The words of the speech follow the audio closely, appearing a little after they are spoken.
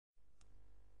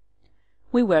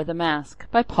We Wear the Mask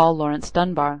by Laurence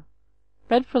Dunbar.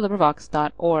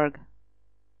 (read.for.LibriVox.org)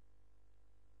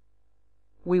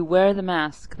 We wear the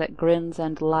mask that grins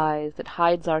and lies, that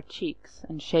hides our cheeks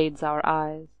and shades our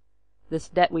eyes. This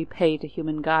debt we pay to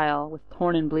human guile, with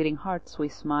torn and bleeding hearts we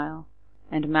smile,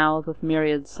 and mouth with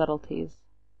myriad subtleties.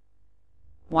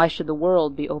 Why should the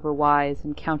world be overwise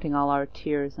in counting all our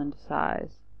tears and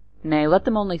sighs? Nay, let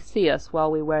them only see us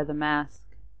while we wear the mask.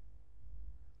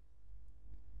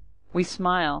 We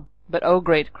smile, but, O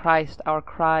great Christ, our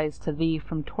cries to Thee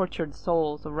from tortured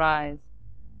souls arise.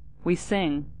 We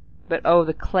sing, but, oh,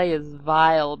 the clay is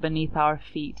vile beneath our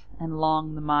feet, and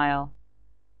long the mile.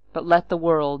 But let the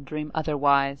world dream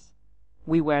otherwise.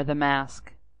 We wear the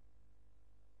mask.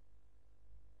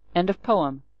 End of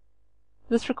poem.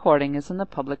 This recording is in the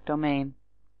public domain.